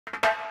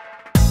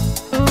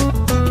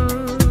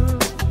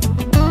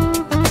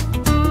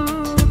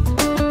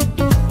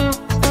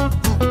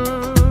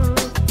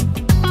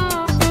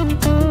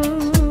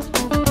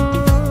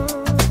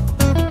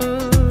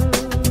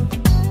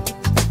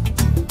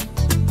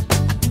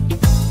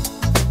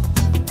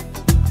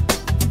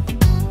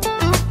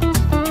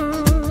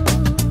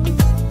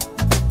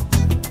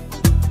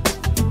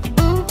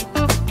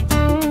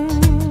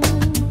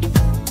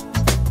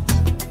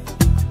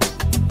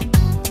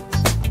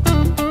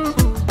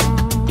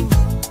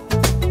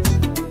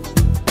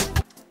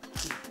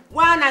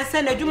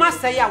nsa na adwuma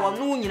sɛ ya wo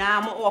no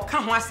nyina mo o ka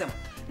ho asɛm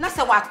na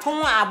sɛ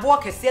waton abo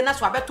kɛse na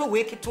so abeto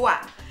we kito a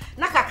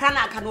na kakra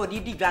na aka na odi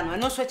di dwa no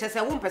no so kyɛ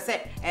sɛ wo mpɛ sɛ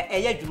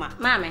ɛyɛ adwuma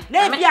maame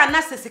na bia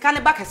na sɛ sika ne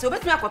ba kɛse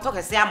obetumi akɔtɔ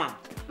kɛse ama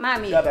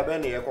maame ya da be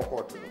na ye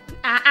kokɔto no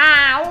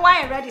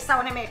why ready sa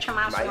wona me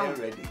twema so no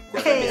ready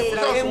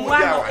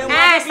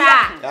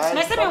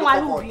me se me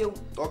walu bio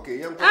okay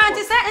yen ko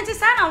anti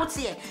sa na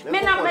wote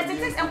me na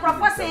metete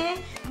enkrofo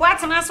se bo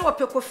atema se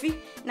opekofi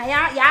na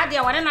ya de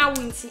wona na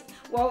wunti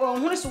wo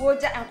hunu so wo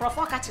ja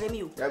enkrofo ka kire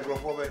me o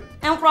enkrofo be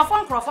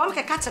enkrofo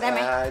me ka kire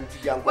me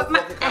anti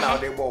enkrofo ka na o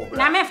de bo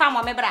na me fa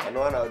mo me bra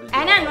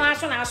ena no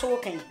aso na aso wo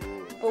kan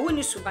owu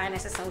ni suban na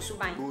sesa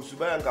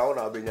suban ka wo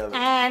na obenya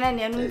me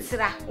na nu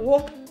ntira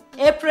wo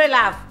April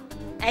love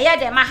eye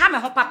de ma ha me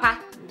ho papa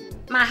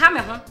ma ha me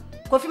ho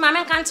kofi ma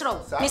men kan tro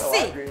me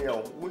si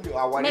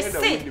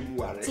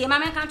ti ma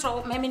men kan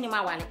tro me minim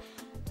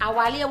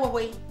awale e wo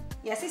hoi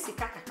yesi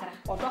sika kakra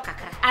odo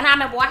kakra ana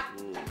me boa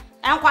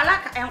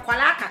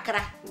enkwala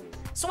kakra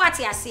so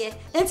ati ase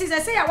enti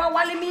se ya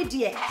wale me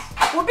die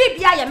obi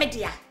bia ye me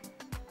dia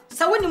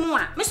sa wonimu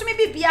a me so me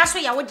bibia so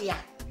ya wo dia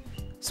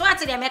so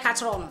ati de me ka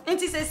tro no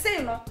enti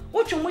se no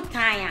wotwu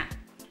tan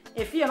a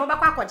Efie no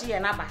bakwa akɔgye ye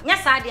na ba nya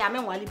saa de ame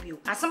nwale bio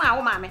asem a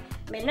wo ma me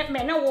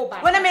ne wo ba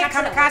wona me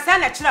ka sa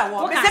na kyerɛ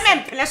wo me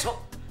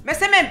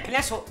se me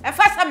mpele so e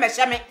fa sa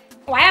mehye me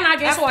waya na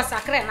adwen so wo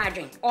sakre na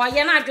adwen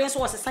oye na adwen so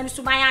wo sesa ne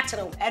suban a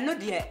kyerɛ wo ɛno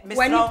de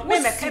mesrɛ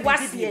me ka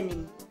bibi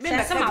anim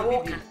me se ma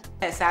wo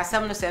ka sa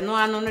asem no se no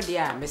ano no de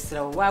a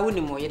mesrɛ wo wa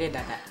woni mo yere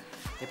dada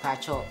e pa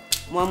cho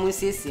mo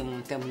amunsesie mo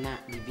ntam na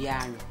bibia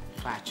anyo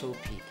pa cho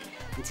pi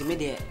nti me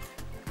de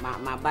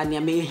ma ba ne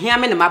me hia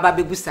me ne ma ba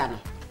begusa no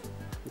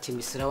nti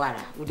misre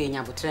wara wo de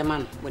nya botre ma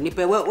no woni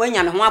pe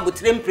wanya ne ho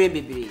abotre mpre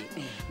bebere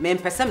me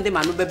mpesem de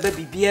ma no beba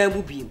bibia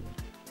mu biem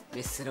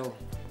misre wo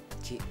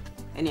ti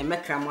ene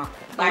mekra mu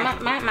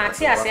akọ ma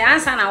ti ase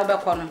ansa na wo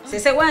bekọ no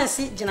se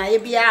wansi ginaye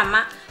bia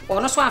ama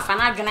ono so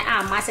amfana adwene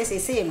ama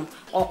se no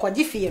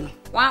okọgye fie no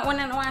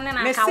wone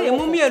na aka wo me se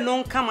mu mienu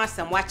nka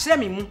masem wa kire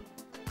me mu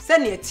se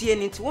ne atie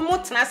ni nti wo mo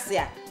tena se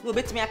a na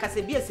obetimi aka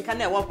se bia sika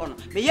na e wo ho no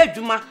me ye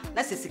adwuma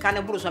na se sika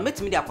ne buru so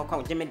metimi de akọkọ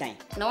wo gye dan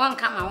na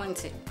wonka ma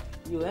wonte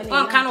yo ene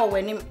on kan o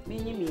wanim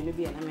menyi mienu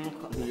bia na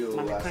menko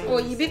ma me o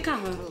yibi ka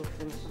ho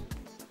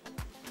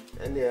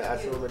ene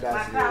aso me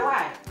da se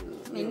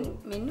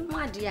menni mu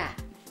ade a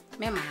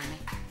me maame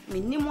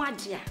menni mu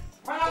ade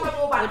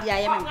a odi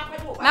aye me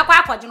makwa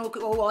akọje no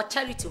o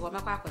charity ho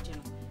makwa akọje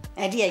no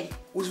ade ayi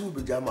wosu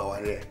be jama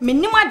ware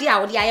menni mu ade a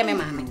odi aye me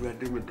maame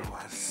urade me do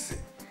ase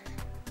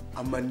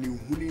amani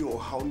huni o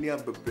hawni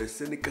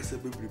abebrese ne kasa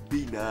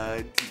bebrebe na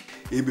ti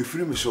e be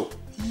free me so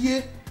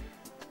ye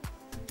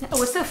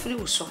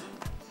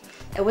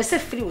e we say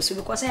free so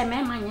because e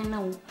me manya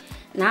na wo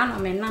na no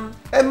me nam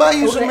e ma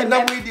yin so me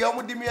nam we dia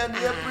o di me ani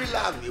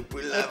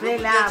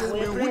April love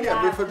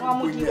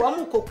o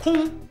mu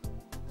kokun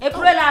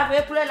April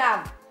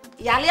love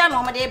yale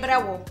na o de bre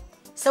wo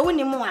se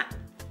woni mu a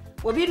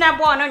obi na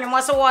bo no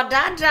nwom so wo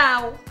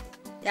dada o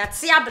ya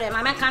ti abre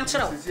ma men kan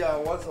kire o sisi a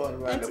what's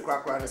on the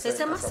crack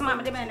se masema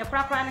me de me ne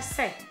krakra ne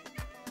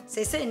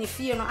se ni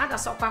fie no ada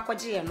so kwa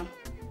akọgye no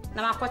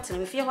na makọtena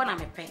me fie ho na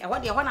mepe e ho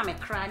de ho na me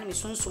kra ne me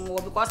sunsum wo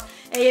because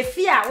e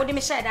fie a wo de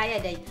me sheda ya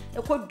dai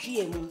e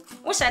kodue mu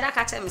wo sheda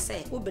ka kire me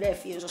se wo bra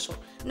fie nso so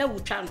na wo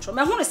twa ntro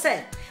me hunu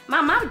se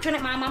mama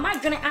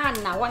adwene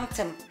na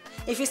wontem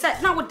if you say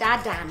na wo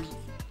dada me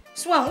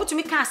so an wo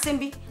tumi ka asem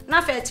bi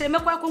na fa kire me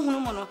kwa hunu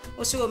mu no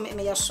wo se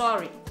me ya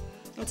sorry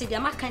nti de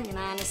maka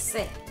nyina ne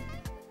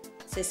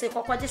se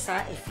kokwaje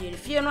sa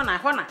fie no na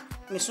ho na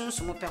me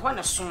sunsum pe ho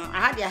na so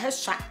aha de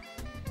ahesha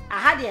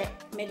aha de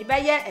me de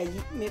baye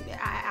ayi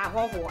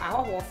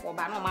ahoho fo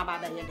ba no ma ba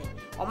ye de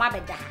o ma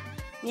beda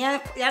ha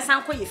ya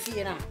san ko ye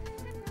fie na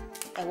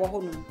e wo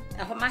ho num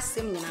e ho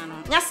masem nyina no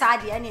nya sa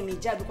de na me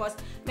ja because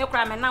me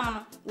kura me nam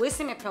no we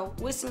si me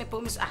pe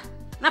mi so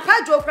na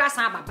pa dwo kura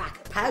san ba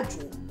back pa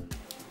dwo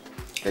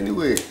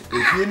anyway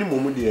fie ni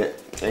momu de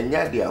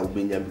enya de a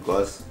obenya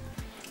because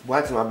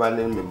what my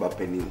band me ba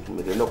pani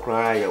me de no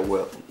cry ya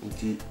well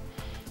nti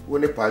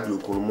woni pa dwo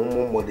ko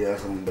mo de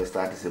asem be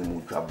start se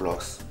mu twa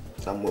blocks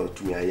somewhere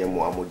to me I am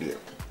amode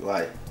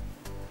why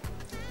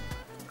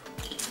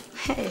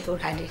hey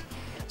already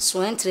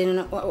so entre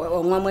no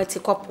onwamati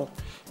kopo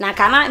na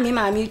kana me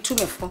ma me tu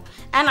mefo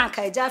ana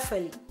ka ja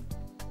fali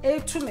e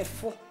tu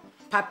mefo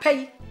papa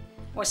yi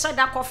wo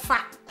shada kofa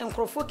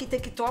enkrofo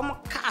kitekito o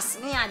kas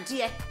ne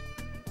ade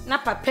na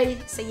papa yi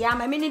se ya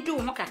ma me ni du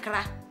ho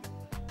kakra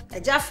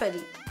ja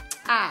fali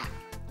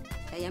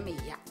ya me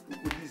ya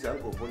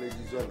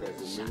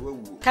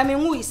kame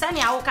nwu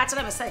isani awo ka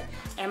kire me say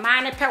e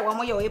ma ne pe wo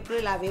mo ye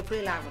April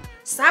love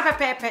sa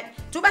pepepe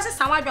tu be se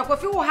sanwa adwa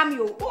kofi wo ha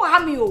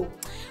mi o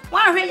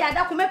wan hwe ya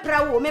da ko me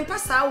pra wo me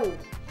mpasa wo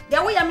de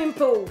wo ya me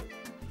mpe o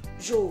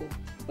jo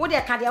wo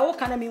de ka de wo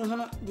ka na me hu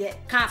no de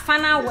ka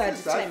final word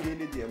tell me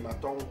ni de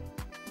maton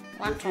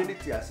wa tini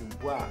ti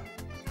asimpo a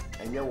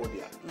enya wo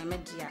dia na me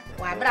dia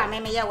wa bra me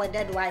ye wo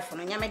dead wife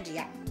no nya me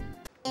dia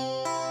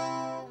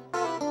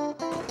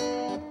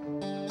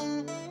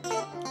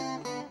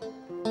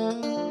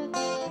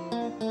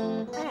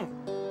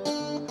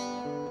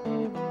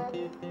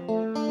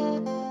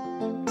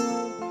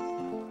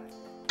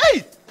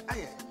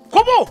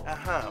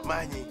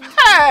Mani.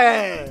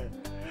 Hey!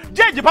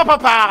 Jeji papa.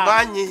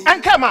 Mani.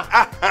 Ankama.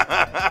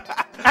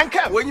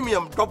 Anka. When you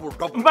mean double.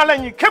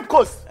 Malani Cape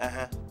Coast.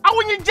 I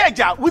want you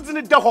Jeja within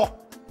the door.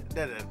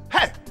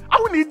 Hey, I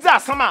will need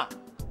that summer.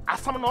 I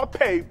summon or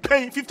pay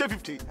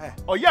 50-50.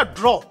 Or yeah,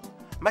 draw.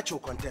 Match your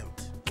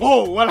contempt.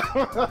 Oh, well,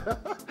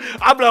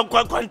 I blow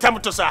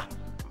contempt to sir.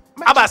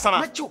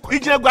 Abasama.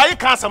 Ijina Guy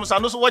can't some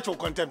so watch your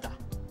contempt.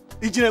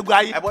 Ijina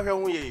Guy. I want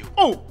you.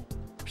 Oh,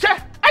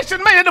 I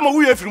should make them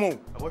away from you.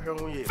 I want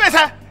you.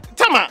 Fesa,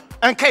 Tama,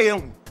 and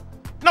Kayan.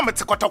 Number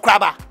Takoto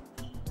Crabba.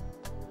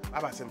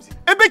 Abasemsi.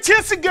 A bit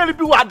chance girl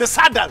be at the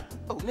saddle.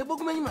 Oh, never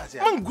go many miles.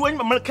 I'm going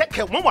to make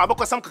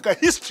a some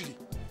history.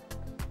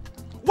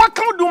 What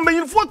can we do?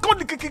 Me for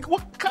the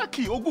what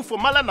kaki or go for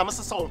Malan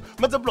Namasason,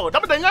 Mother Blood.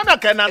 I'm the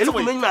Yana can answer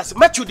me.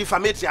 Match you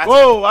defamate.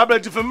 Oh, I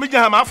bet you for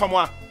Mijaham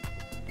Afamwa.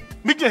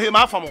 Mijaham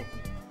Afamo.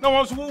 No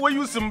one's who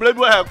use some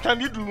blood.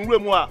 Can you do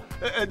more?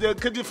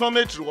 The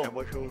defamatory.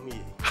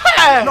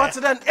 Not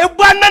then a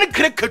banana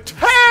cricket.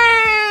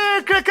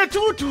 Hey, cricket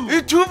too.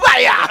 It's too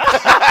bad.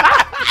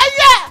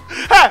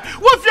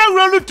 What's your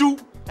role to?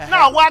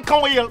 Now, what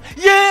can we yell?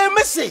 Yeah,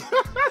 Missy.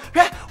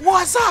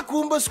 What's our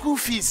Kumba school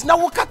fees? Now,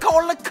 what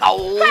all the cow?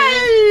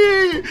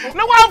 Hey,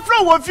 no one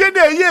from what you're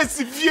there.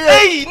 Yes, if you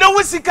hey, no,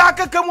 we see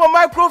Kaka come on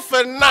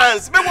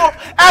microfinance. Memo,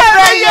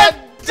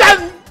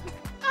 done.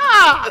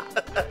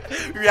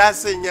 We are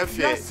saying your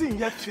fear.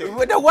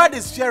 The word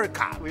is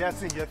Jerica. We are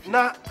saying your fear.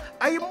 Now,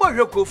 I am more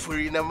local for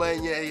in a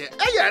man.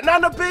 Yeah,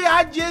 none of pay.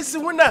 I just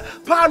win a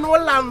pan or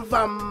lamb.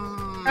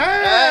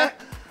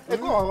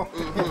 Go.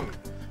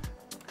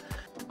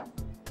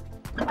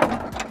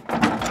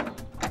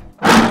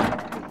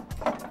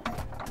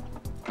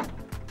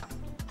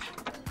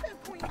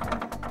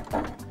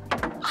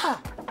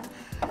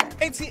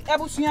 Eti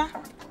Ebusuya.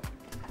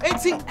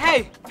 Eti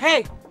hey.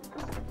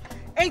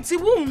 Eti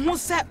who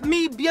set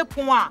me be a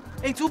pon a.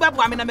 Eti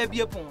ubebu amina me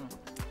be a pon.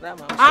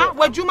 Ah,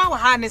 wajuma wa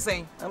ha ne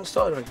say. I'm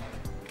sorry.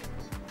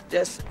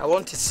 Just I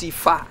want to see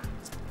far.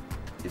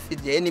 If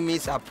the enemy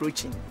is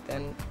approaching,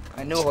 then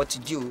I know what to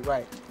do,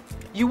 right?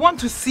 You want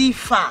to see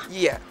far?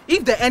 Yeah.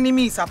 If the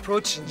enemy is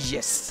approaching?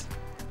 Yes.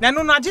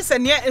 No, just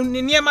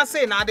near my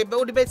say now the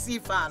best see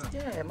far.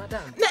 Yeah,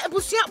 madam.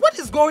 What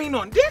is going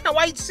on? Then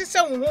why she say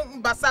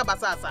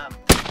basa.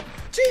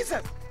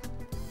 Jesus.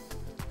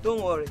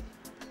 Don't worry.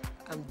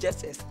 I'm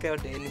just scared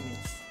of the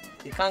enemies.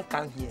 They can't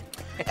come here.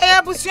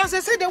 Busia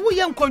say the we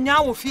young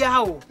konya wo fear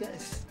how.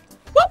 Yes.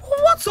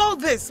 What's all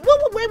this? We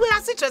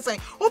are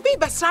saying. Obi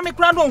be sami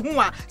kra no hu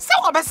a. Say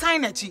obe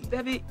sign achi.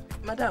 Baby,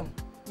 madam,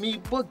 me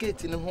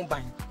bogate in ho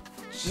ban.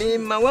 Me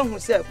ma wan hu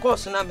say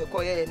course na me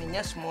koye ni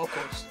nya small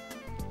course.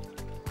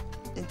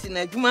 Nti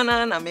na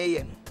adwuma na me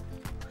ye no.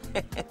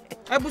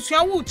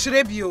 Abusia wo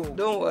chire bi o.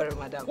 Don't worry,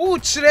 madam. Wo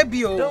chire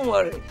bi o. Don't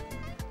worry.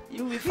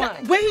 You'll be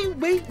fine.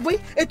 Wait.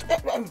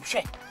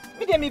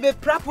 Me dem be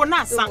prapo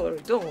na san.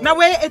 Don't worry. Na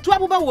we etu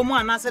abuba wo mu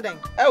anase den.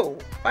 Oh,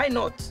 why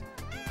not?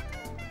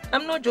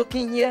 I'm not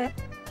joking here.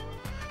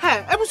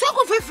 Hey, Abusia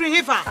ko fe free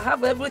hifa. I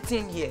have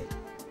everything here.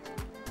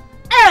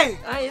 Hey!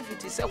 If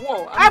it is a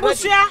war,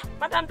 Abusia!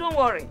 Madam, don't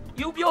worry.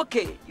 You'll be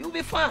okay. You'll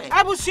be fine.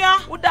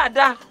 Abusia!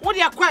 Udada. What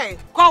dia kwai?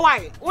 Ko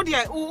wai? What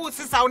dia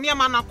sisa oni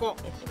ma na ko.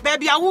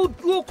 Baby, I wo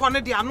ko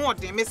ne dia no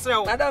de mesre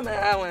o. Madam,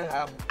 I won't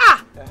have.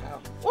 Ah!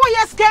 Oh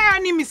yes, scare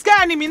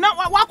enemy. Now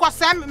what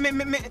was me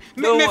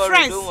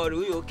friends. Don't worry,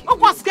 we okay. What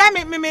was scare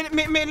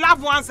me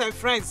loved ones and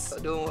friends.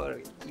 Don't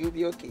worry. You'll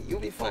be okay. You'll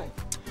be fine.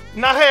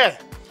 Now here.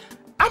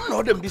 I'm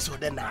not them this or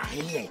then.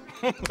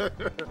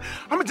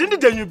 I'm a dinner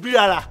then you be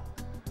ala.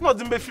 Not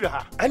the befi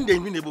ha. And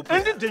then we never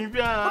and then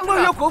you I'm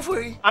not go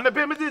for it. And the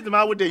payment is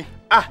my day.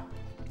 Ah.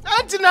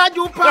 Antina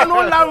you pan no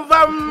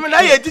lamvam na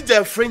ye did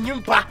a friend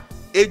yimpa.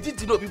 E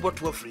did no be but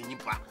to a friend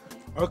yimpa.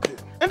 Okay.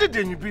 And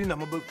then you be na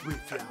mabwe.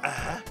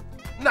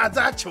 Na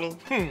za chon.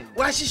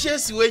 Wa hihye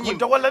si wenyi.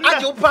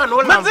 Aje you pan no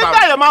lamvam.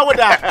 Mazenda ya ma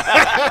woda.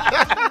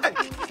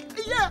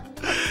 Yeah.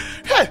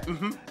 Hey.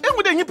 And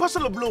we dey nyi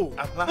personal blow.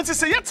 It is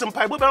say yet some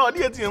pipe but o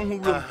dey eti en hu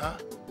room.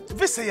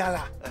 Visa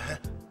yala.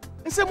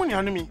 Nse mu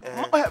nyanu mi.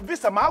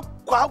 Visa ma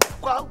kwa.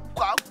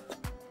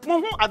 Mo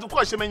hu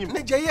adukọ hyemanyim.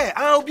 Ne je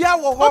obi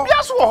awo ho. Obi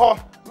aso wo ho.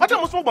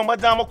 Madam so gbamba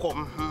dan mako.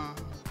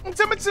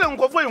 Nse me tire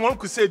nkofo yin won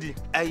kusedi.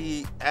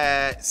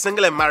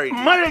 Single and married.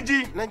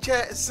 Marriage. Na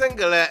che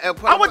single I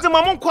want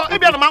ma mo nkọ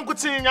ebia na man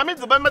kutin nyame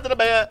de ba medere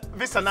ba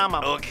visa na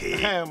ama.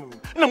 Okay.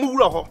 Na mo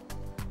wura ho.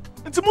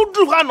 Nti mo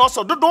duru ha na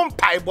so dodo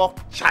mpaibo.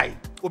 Chai.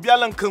 Obi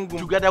ala nkangum.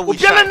 Together we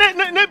shine.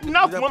 Obi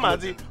na kuma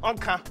mazi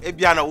onka.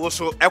 Ebia na wo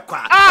so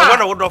ekwa. E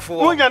wona wo dofo.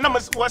 Mo nya na mo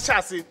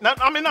hyase. Na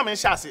ame na me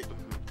hyase.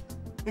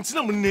 Nti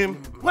na mo nem.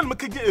 Wan me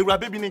kege ewura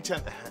baby ne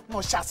nchen. Na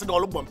o hyase de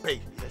olobom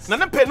pay. Na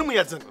ne pay no mu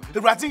yedzen.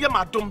 Ewurade ye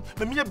madom.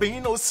 Na me ye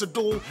beyin na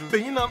osido.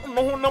 Beyin na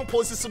no ho na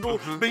posi sido.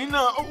 Beyin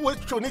na wo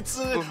twoniti.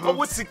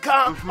 Wo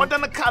sika. Oda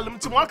na kalum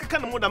ti mo akeka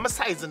ne mu da me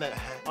size na.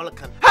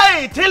 Olaka.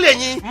 Hey, tell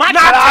enyi.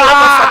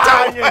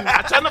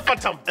 Achana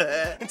fatam.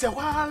 Nti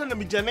wala na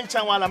me jane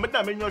nchen wala me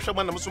da me nyo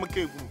hwema na mo so maka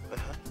egu.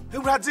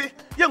 Ewurade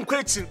ye nkwa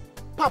echi.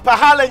 Papa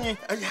Halenyi.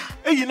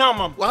 Hey, now,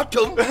 ma'am.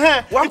 Welcome.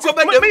 One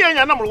comment. Me and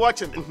your number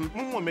watching.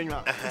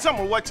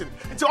 Some watching.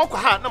 It's all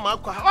hard. No, my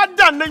car. What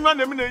done? Then one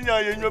minute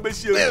in your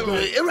best. You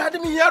had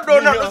me here,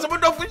 don't know. Some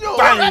of you.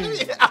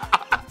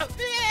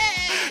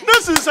 No,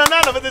 Susan,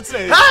 of it.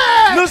 Say,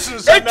 no,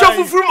 Susan.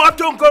 From what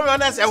don't come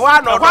on as a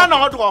one or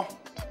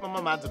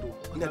Mama,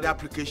 the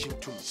application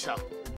too.